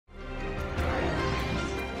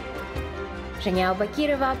Zhaniya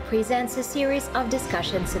Aubakirova presents a series of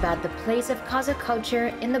discussions about the place of Kazakh culture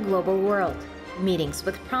in the global world. Meetings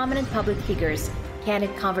with prominent public figures,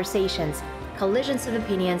 candid conversations, collisions of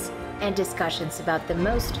opinions, and discussions about the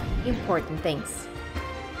most important things.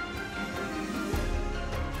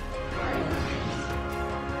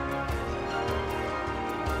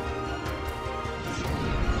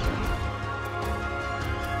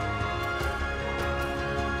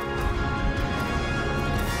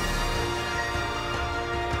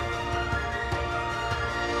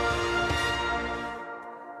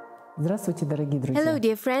 Hello,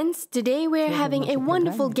 dear friends. Today we are having a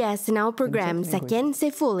wonderful guest in our program, Saken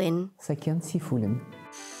Seifullin.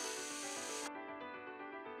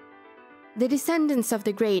 The descendants of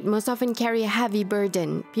the great most often carry a heavy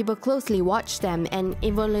burden. People closely watch them and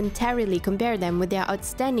involuntarily compare them with their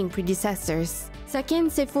outstanding predecessors. Saken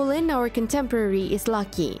Seifullin, our contemporary, is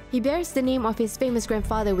lucky. He bears the name of his famous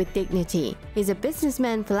grandfather with dignity. He's a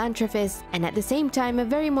businessman, philanthropist, and at the same time a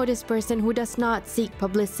very modest person who does not seek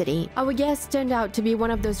publicity. Our guest turned out to be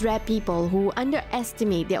one of those rare people who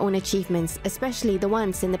underestimate their own achievements, especially the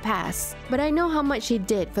ones in the past. But I know how much he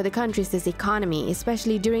did for the country's economy,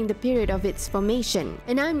 especially during the period of its formation.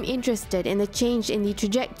 And I'm interested in the change in the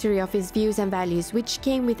trajectory of his views and values, which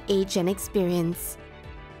came with age and experience.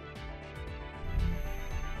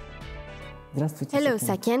 Hello,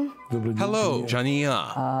 Saken. Hello,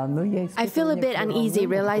 Zhaniya. I feel a bit uneasy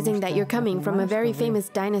realizing that you're coming from a very famous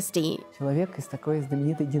dynasty. Your name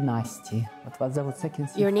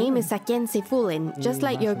is Saken Seifullin, just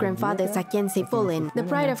like your grandfather Saken Seifullin, the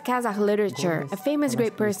pride of Kazakh literature, a famous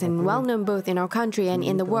great person, well known both in our country and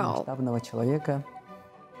in the world.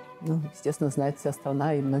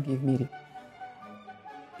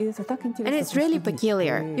 And it's really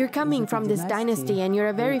peculiar. You're coming from this dynasty and you're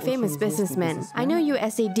a very famous businessman. I know you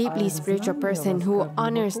as a deeply spiritual person who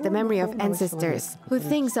honors the memory of ancestors, who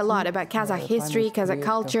thinks a lot about Kazakh history, Kazakh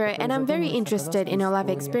culture, and I'm very interested in your life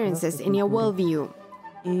experiences, in your worldview.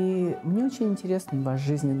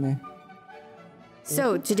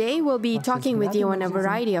 So, today we'll be talking with you on a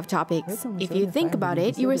variety of topics. If you think about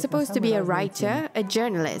it, you were supposed to be a writer, a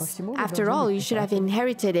journalist. After all, you should have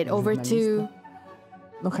inherited it over to...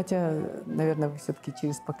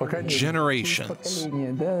 Generations.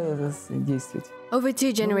 Over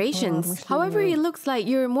 2 generations. However, it looks like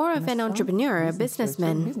you're more of an entrepreneur, a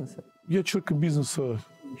businessman.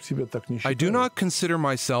 I do not consider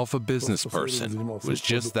myself a business person. It was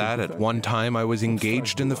just that at one time I was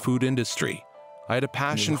engaged in the food industry. I had a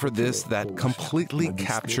passion for this that completely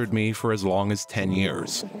captured me for as long as 10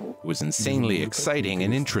 years. It was insanely exciting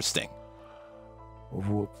and interesting.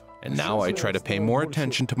 And now I try to pay more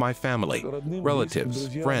attention to my family,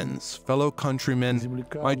 relatives, friends, fellow countrymen,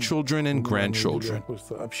 my children and grandchildren.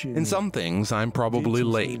 In some things, I'm probably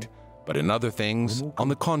late, but in other things, on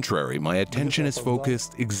the contrary, my attention is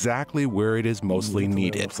focused exactly where it is mostly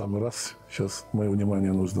needed.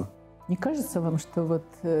 Did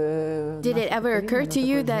it ever occur to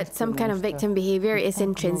you that some kind of victim behavior is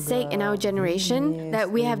intrinsic in our generation?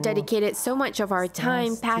 That we have dedicated so much of our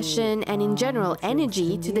time, passion, and in general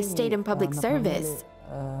energy to the state and public service?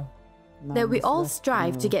 That we all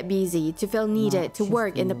strive to get busy, to feel needed, to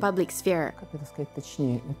work in the public sphere?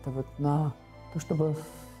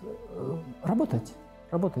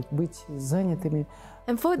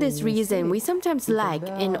 And for this reason, we sometimes lag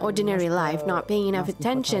in ordinary life, not paying enough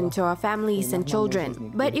attention to our families and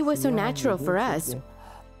children. But it was so natural for us.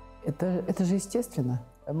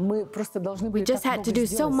 We just had to do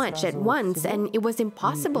so much at once, and it was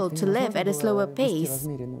impossible to live at a slower pace.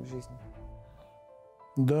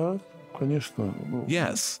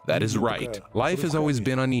 Yes, that is right. Life has always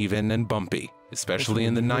been uneven and bumpy. Especially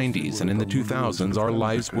in the 90s and in the 2000s, our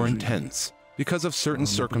lives were intense. Because of certain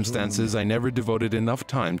circumstances, I never devoted enough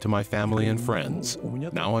time to my family and friends.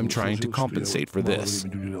 Now I'm trying to compensate for this.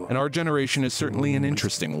 And our generation is certainly an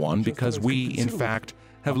interesting one because we, in fact,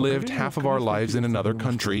 have lived half of our lives in another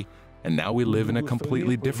country, and now we live in a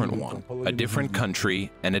completely different one, a different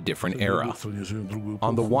country and a different era.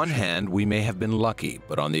 On the one hand, we may have been lucky,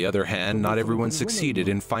 but on the other hand, not everyone succeeded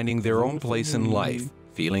in finding their own place in life,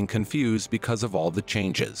 feeling confused because of all the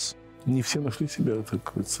changes.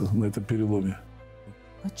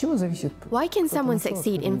 Why can someone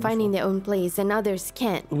succeed in finding their own place and others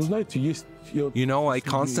can't? You know, I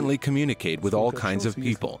constantly communicate with all kinds of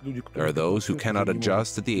people. There are those who cannot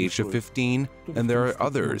adjust at the age of 15, and there are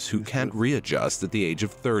others who can't readjust at the age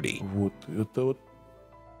of 30.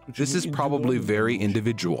 This is probably very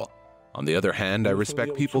individual. On the other hand, I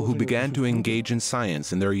respect people who began to engage in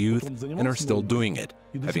science in their youth and are still doing it,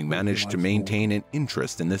 having managed to maintain an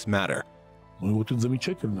interest in this matter.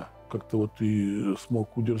 как-то вот и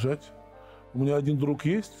смог удержать. У меня один друг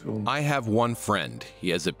есть. I have one friend. He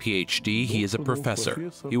has a PhD. He is a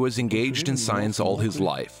professor. He was engaged in science all his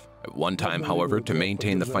life. At one time, however, to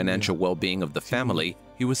maintain the financial well-being of the family,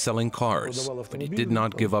 he was selling cars. But he did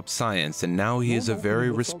not give up science, and now he is a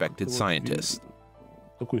very respected scientist.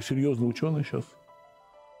 Такой серьезный ученый сейчас.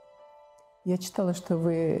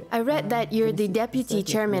 I read that you're the deputy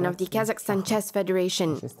chairman of the Kazakhstan Chess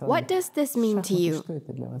Federation. What does this mean to you?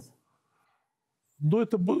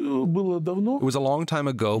 Это было давно. It was a long time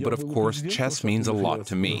ago, but of course, chess means a lot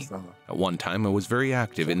to me. At one time, I was very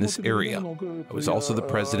active in this area. I was also the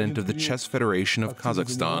president of the Chess Federation of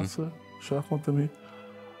Kazakhstan.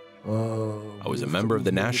 I was a member of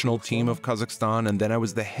the national team of Kazakhstan, and then I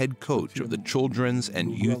was the head coach of the children's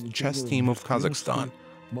and youth chess team of Kazakhstan.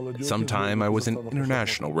 At some time, I was an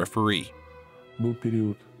international referee. Был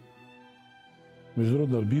период.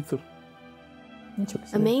 Международный арбитр.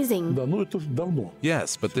 Amazing. Да, ну это давно.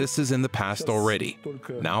 Yes, but this is in the past already.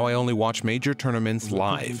 Now I only watch major tournaments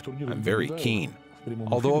live. I'm very keen.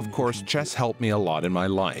 Although, of course, chess helped me a lot in my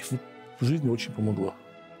life. В жизни очень помогла.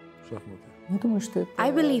 Шахматы.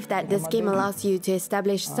 I believe that this game allows you to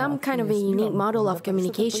establish some kind of a unique model of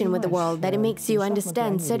communication with the world, that it makes you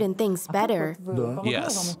understand certain things better.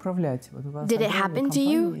 Yes. Did it happen to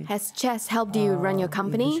you? Has chess helped you run your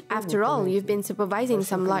company? After all, you've been supervising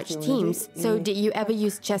some large teams. So did you ever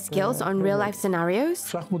use chess skills on real-life scenarios?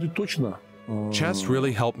 Шахматы точно. Chess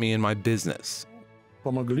really helped me in my business.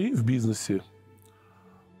 Помогли в бизнесе.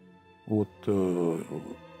 Вот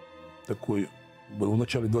такой был в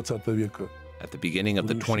начале 20 века. At the beginning of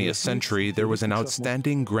the 20th century, there was an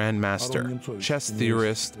outstanding grandmaster, chess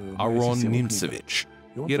theorist Aron Nimtsevich.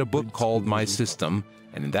 He had a book called My System,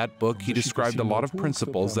 and in that book he described a lot of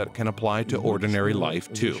principles that can apply to ordinary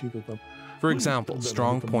life too. For example,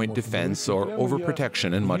 strong point defense or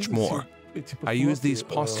overprotection and much more. I used these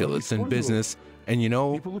postulates in business, and you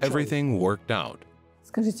know, everything worked out.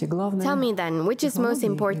 Tell me then, which is most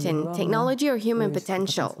important, technology or human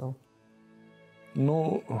potential?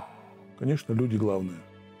 Ну, конечно, люди главные.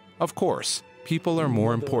 Of course, people are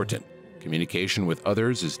more important. Communication with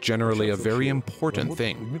others is generally a very important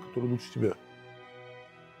thing.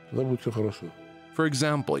 For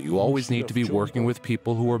example, you always need to be working with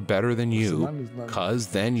people who are better than you, because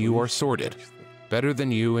then you are sorted. Better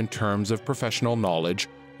than you in terms of professional knowledge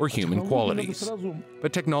or human qualities.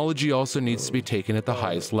 But technology also needs to be taken at the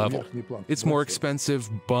highest level. It's more expensive,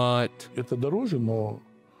 but...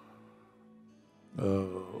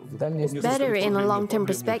 Better in a long-term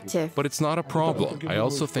perspective. But it's not a problem. I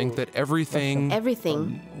also think that everything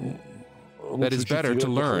that is better to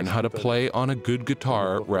learn how to play on a good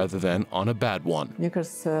guitar rather than on a bad one.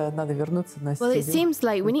 Well, it seems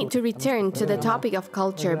like we need to return to the topic of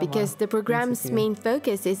culture because the program's main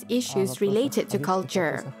focus is issues related to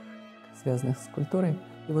culture.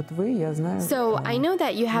 So, I know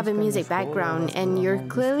that you have a music background and you're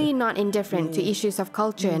clearly not indifferent to issues of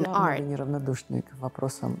culture and art.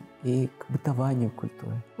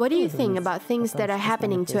 What do you think about things that are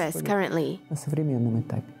happening to us currently?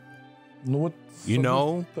 You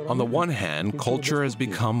know, on the one hand, culture has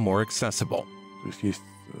become more accessible.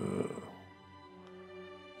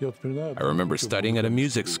 I remember studying at a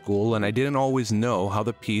music school and I didn't always know how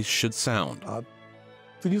the piece should sound.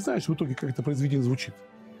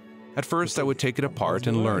 At first, I would take it apart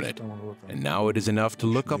and learn it, and now it is enough to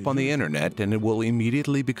look up on the internet and it will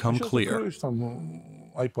immediately become clear.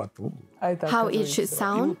 How it should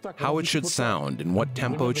sound? How it should sound and what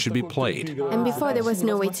tempo it should be played. And before there was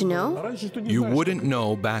no way to know? You wouldn't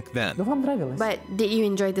know back then. But did you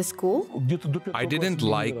enjoy the school? I didn't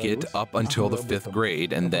like it up until the 5th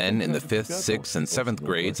grade, and then in the 5th, 6th, and 7th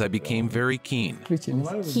grades, I became very keen.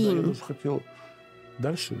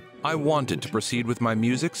 I wanted to proceed with my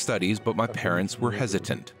music studies, but my parents were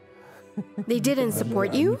hesitant. They didn't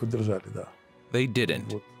support you? They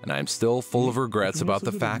didn't, and I'm still full of regrets about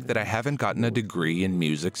the fact that I haven't gotten a degree in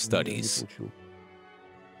music studies.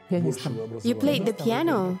 You played the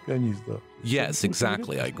piano? Yes,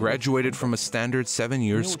 exactly. I graduated from a standard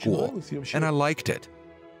 7-year school, and I liked it.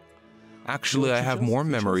 Actually, I have more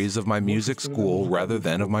memories of my music school rather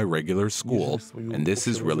than of my regular school, and this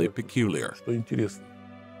is really peculiar.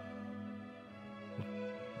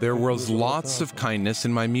 There was lots of kindness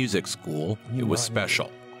in my music school. It was special.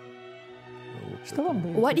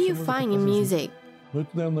 What do you find in music?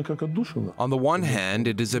 On the one hand,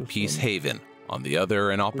 it is a peace haven. On the other,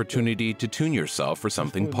 an opportunity to tune yourself for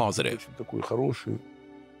something positive.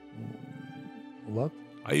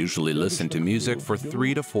 I usually listen to music for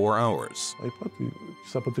 3 to 4 hours.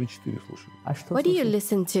 What do you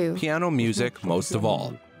listen to? Piano music, most of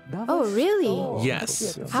all. Oh, really?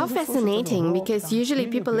 Yes. How fascinating, because usually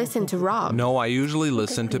people listen to rock. No, I usually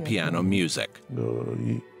listen to piano music.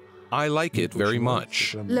 I like it very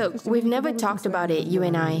much. Look, we've never talked about it, you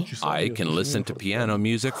and I. I can listen to piano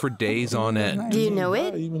music for days on end. Do you know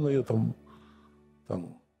it?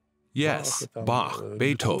 Yes, Bach,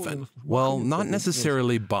 Beethoven. Well, not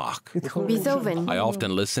necessarily Bach. Beethoven. I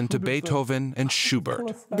often listen to Beethoven and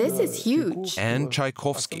Schubert. This is huge. And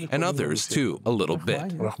Tchaikovsky, and others too, a little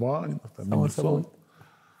bit.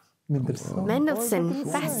 Mendelssohn,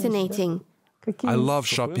 fascinating. I love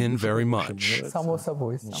Chopin very much.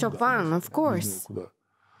 Chopin, of course.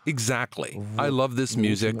 Exactly. I love this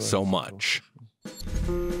music so much.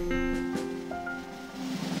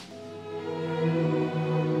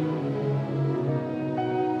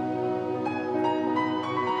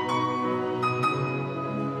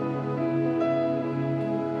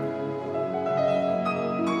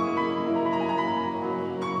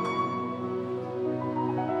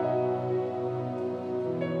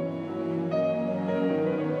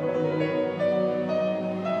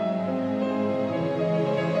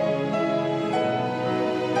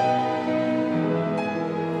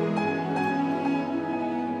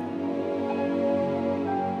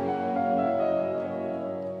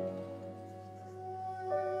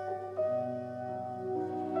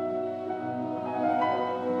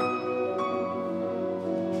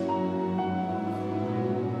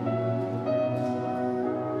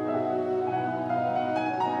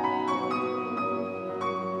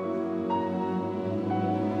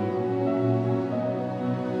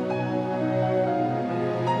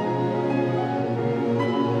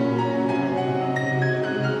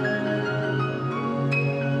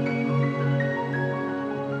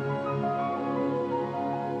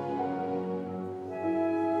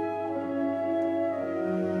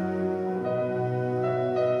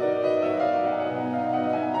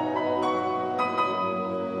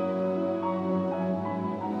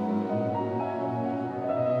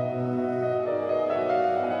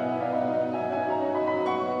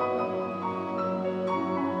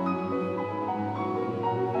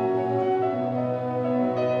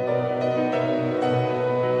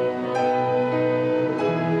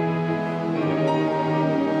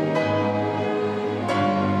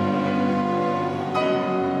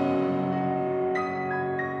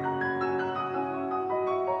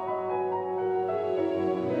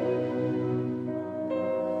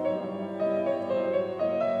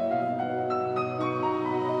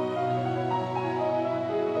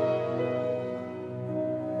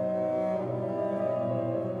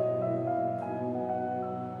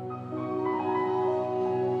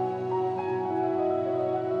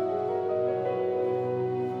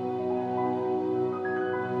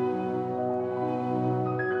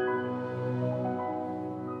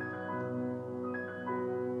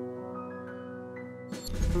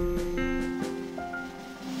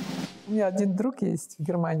 I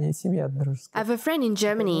have a friend in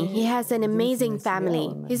Germany. He has an amazing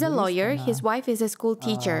family. He's a lawyer. His wife is a school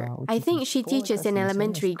teacher. I think she teaches in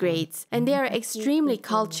elementary grades. And they are extremely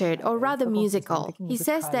cultured, or rather musical. He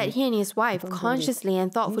says that he and his wife consciously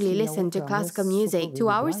and thoughtfully listen to classical music 2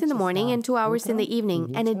 hours in the morning and 2 hours in the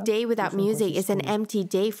evening. And a day without music is an empty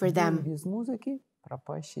day for them.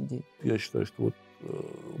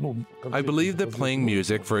 I believe that playing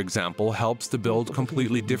music, for example, helps to build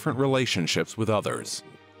completely different relationships with others.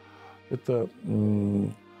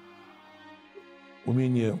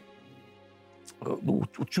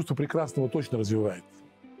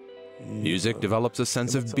 Music develops a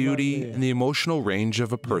sense of beauty, and the emotional range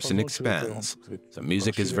of a person expands. So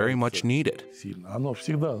music is very much needed.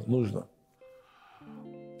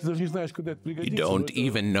 You don't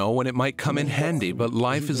even know when it might come in handy, but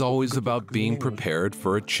life is always about being prepared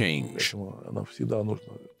for a change.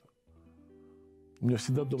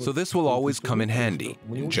 So this will always come in handy.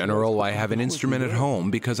 In general, I have an instrument at home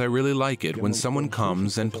because I really like it when someone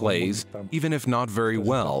comes and plays, even if not very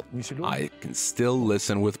well, I can still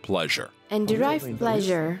listen with pleasure. And derive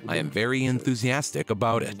pleasure. I am very enthusiastic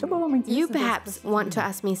about it. You perhaps want to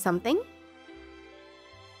ask me something?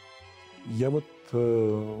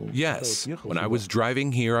 Yes, when I was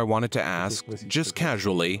driving here, I wanted to ask, just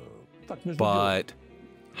casually, but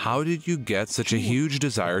how did you get such a huge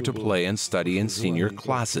desire to play and study in senior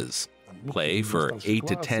classes? Play for 8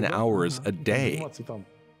 to 10 hours a day.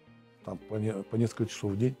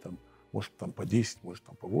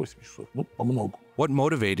 What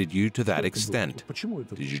motivated you to that extent?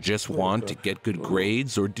 Did you just want to get good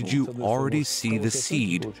grades, or did you already see the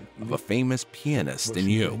seed of a famous pianist in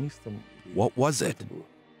you? What was it?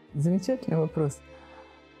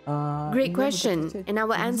 Great question, and I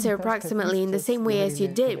will answer approximately in the same way as you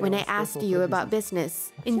did when I asked you about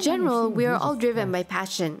business. In general, we are all driven by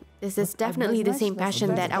passion. This is definitely the same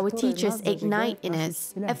passion that our teachers ignite in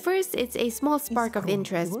us. At first, it's a small spark of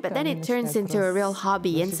interest, but then it turns into a real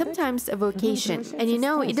hobby and sometimes a vocation. And you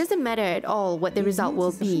know, it doesn't matter at all what the result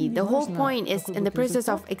will be. The whole point is in the process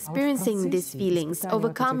of experiencing these feelings,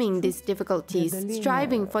 overcoming these difficulties,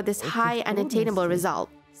 striving for this high, unattainable result.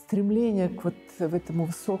 Стремление к вот этому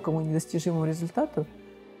высокому недостижимому результату,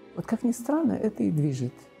 вот как ни странно, это и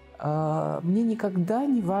движет. Мне никогда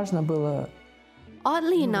не важно было.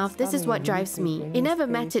 Oddly enough, this is what drives me. It never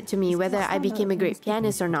mattered to me whether I became a great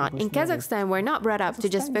pianist or not. In Kazakhstan, we're not brought up to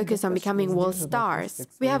just focus on becoming world stars.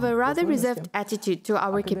 We have a rather reserved attitude to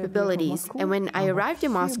our capabilities. And when I arrived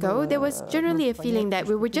in Moscow, there was generally a feeling that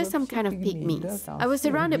we were just some kind of pygmies. I was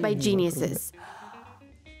surrounded by geniuses.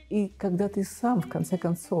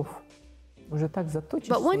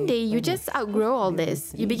 But one day, you just outgrow all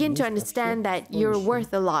this. You begin to understand that you're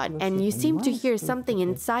worth a lot, and you seem to hear something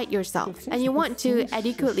inside yourself, and you want to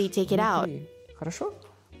adequately take it out.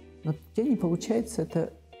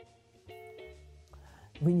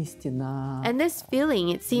 And this feeling,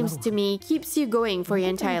 it seems to me, keeps you going for your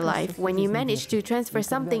entire life when you manage to transfer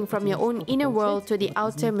something from your own inner world to the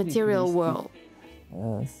outer material world.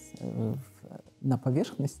 На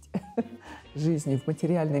поверхность жизни, в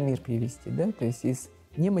материальный мир привести, да? То есть из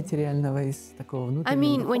нематериального, из такого внутреннего. I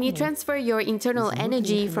mean, when you transfer your internal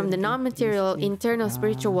energy from the non-material internal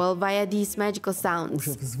spiritual world via these magical sounds.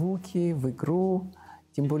 Уже в звуки, в игру,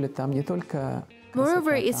 тем более там не только.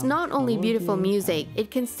 Moreover, it's not only beautiful music, it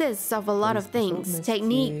consists of a lot of things: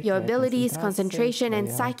 technique, your abilities, concentration, and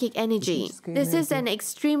psychic energy. This is an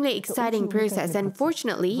extremely exciting process, and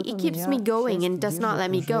fortunately, it keeps me going and does not let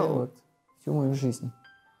me go.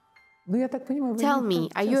 Tell me,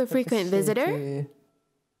 are you a frequent visitor?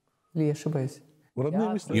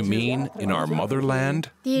 You mean in our motherland?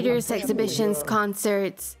 Theaters, exhibitions,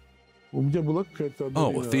 concerts.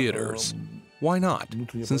 Oh, theaters. Why not?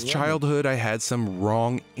 Since childhood, I had some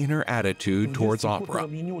wrong inner attitude towards opera,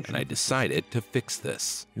 and I decided to fix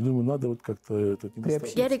this.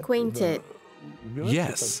 Get acquainted.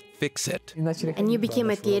 Yes, fix it. And you became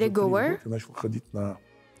a theater goer?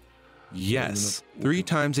 Yes. 3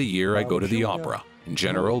 times a year I go to the opera. In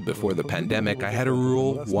general, before the pandemic, I had a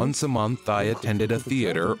rule: once a month I attended a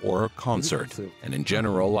theater or a concert. And in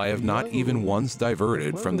general, I have not even once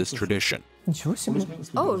diverted from this tradition.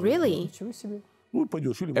 Oh, really?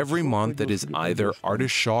 Every month it is either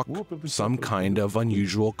artichoke, some kind of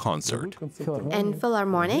unusual concert. And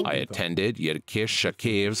Philharmonic? I attended Yerkesh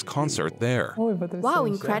Shakeyev's concert there. Wow,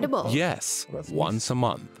 incredible. Yes, once a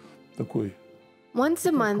month. Once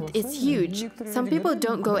a month is huge. Some people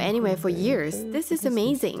don't go anywhere for years. This is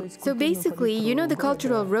amazing. So basically, you know the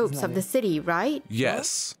cultural ropes of the city, right?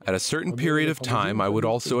 Yes. At a certain period of time, I would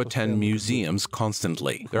also attend museums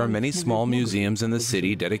constantly. There are many small museums in the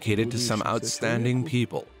city dedicated to some outstanding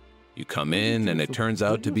people. You come in and it turns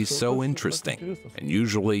out to be so interesting. And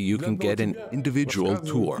usually you can get an individual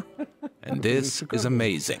tour. And this is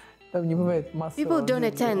amazing. People don't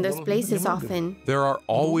attend those places often. There are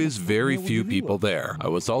always very few people there. I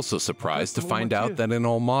was also surprised to find out that in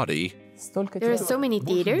Almaty, there are so many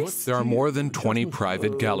theaters? There are more than 20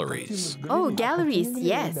 private galleries. Oh, galleries,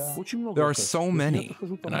 yes. There are so many,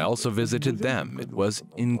 and I also visited them. It was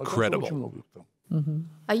incredible.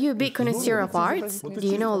 Are you a big connoisseur of arts? Do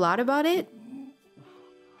you know a lot about it?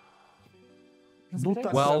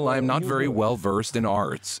 Well, I'm not very well versed in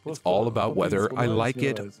arts. It's all about whether I like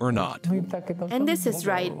it or not. And this is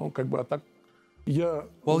right.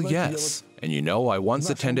 Well, yes. And you know, I once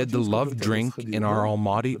attended the Love Drink in our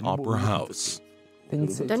Almaty Opera House.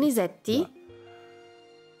 Donizetti?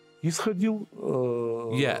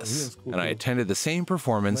 Yes, and I attended the same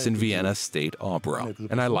performance in Vienna State Opera,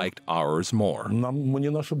 and I liked ours more.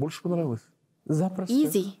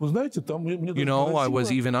 Easy. You know, I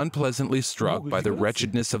was even unpleasantly struck by the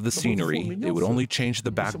wretchedness of the scenery. They would only change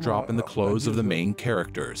the backdrop and the clothes of the main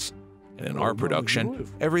characters. And in our production,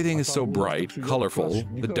 everything is so bright, colorful,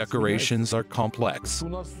 the decorations are complex.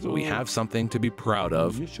 So we have something to be proud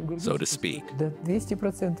of, so to speak.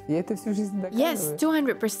 Yes,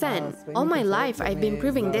 200%. All my life, I've been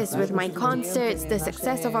proving this with my concerts, the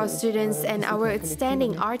success of our students, and our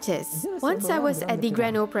outstanding artists. Once I was at the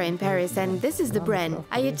Grand Opera in Paris, and this is the brand.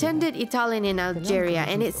 I attended Italian in Algeria,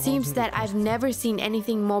 and it seems that I've never seen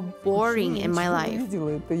anything more boring in my life.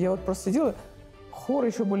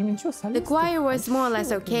 The choir was more or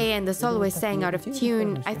less okay and the soloist sang out of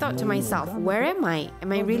tune. I thought to myself, where am I?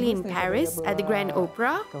 Am I really in Paris at the Grand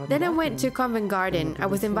Opera? Then I went to Covent Garden. I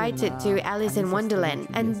was invited to Alice in Wonderland,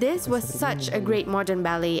 and this was such a great modern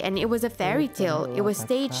ballet, and it was a fairy tale. It was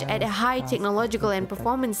staged at a high technological and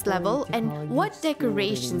performance level, and what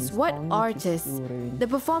decorations, what artists. The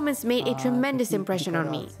performance made a tremendous impression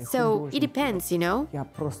on me. So it depends, you know?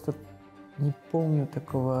 Не помню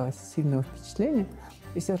такого сильного впечатления,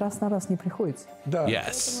 если раз на раз не приходится.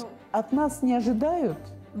 Yes. От нас не ожидают.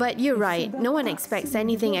 But you're right, no one expects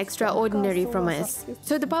anything extraordinary from us.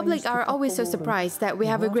 So the public are always so surprised that we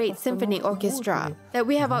have a great symphony orchestra, that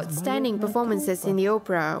we have outstanding performances in the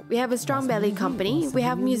opera, we have a strong ballet company, we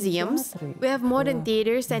have museums, we have modern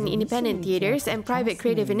theaters and independent theaters and private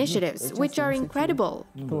creative initiatives, which are incredible.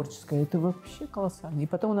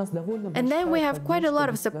 And then we have quite a lot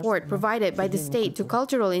of support provided by the state to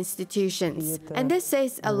cultural institutions. And this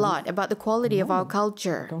says a lot about the quality of our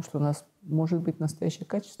culture. Может быть настоящее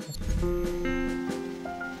качество.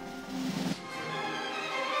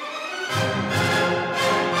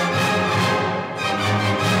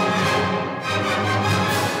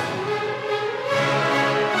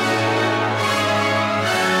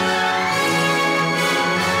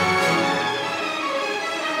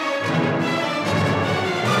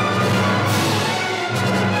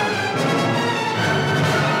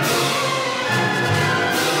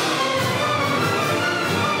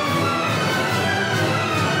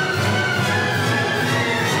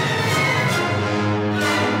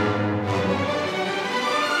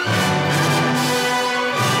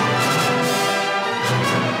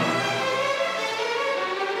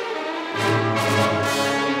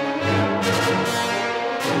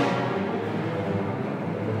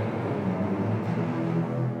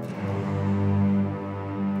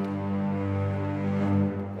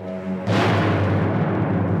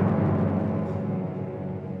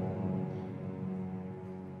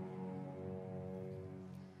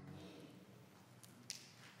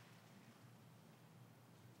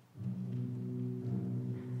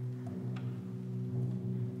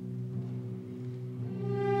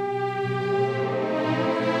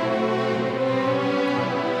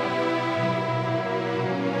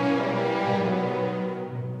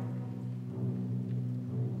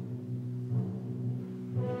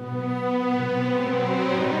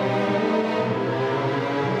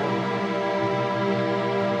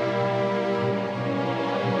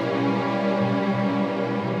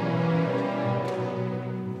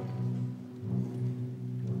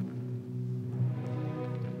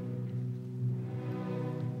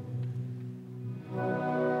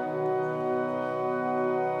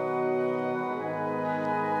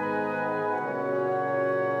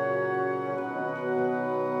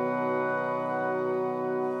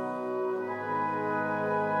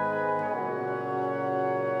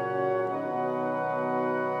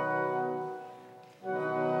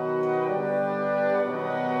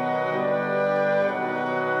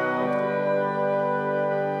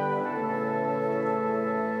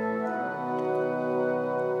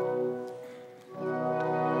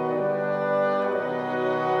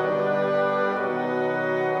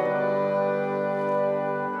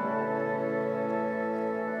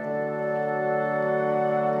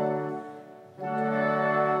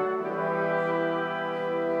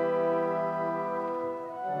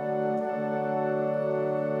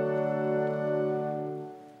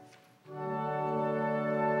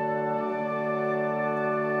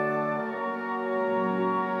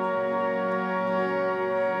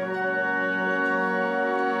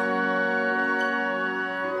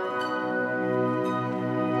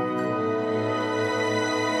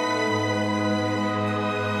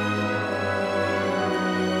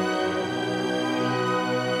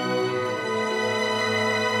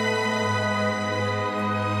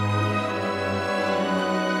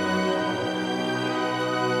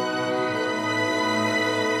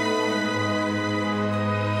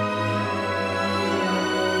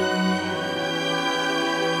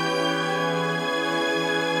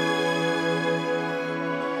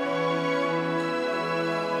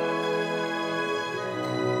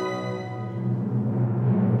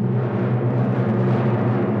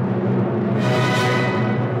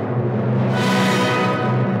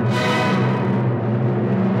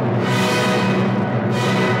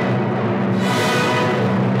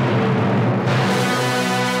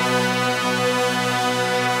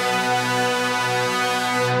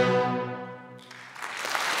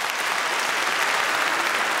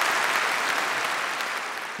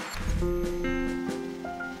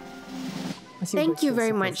 Thank you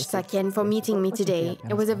very much, Saken, for meeting me today.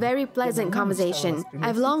 It was a very pleasant conversation.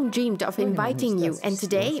 I've long dreamed of inviting you, and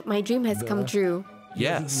today my dream has come true.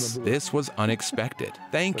 Yes, this was unexpected.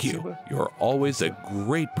 Thank you. You're always a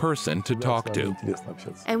great person to talk to.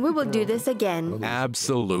 And we will do this again.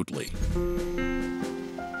 Absolutely.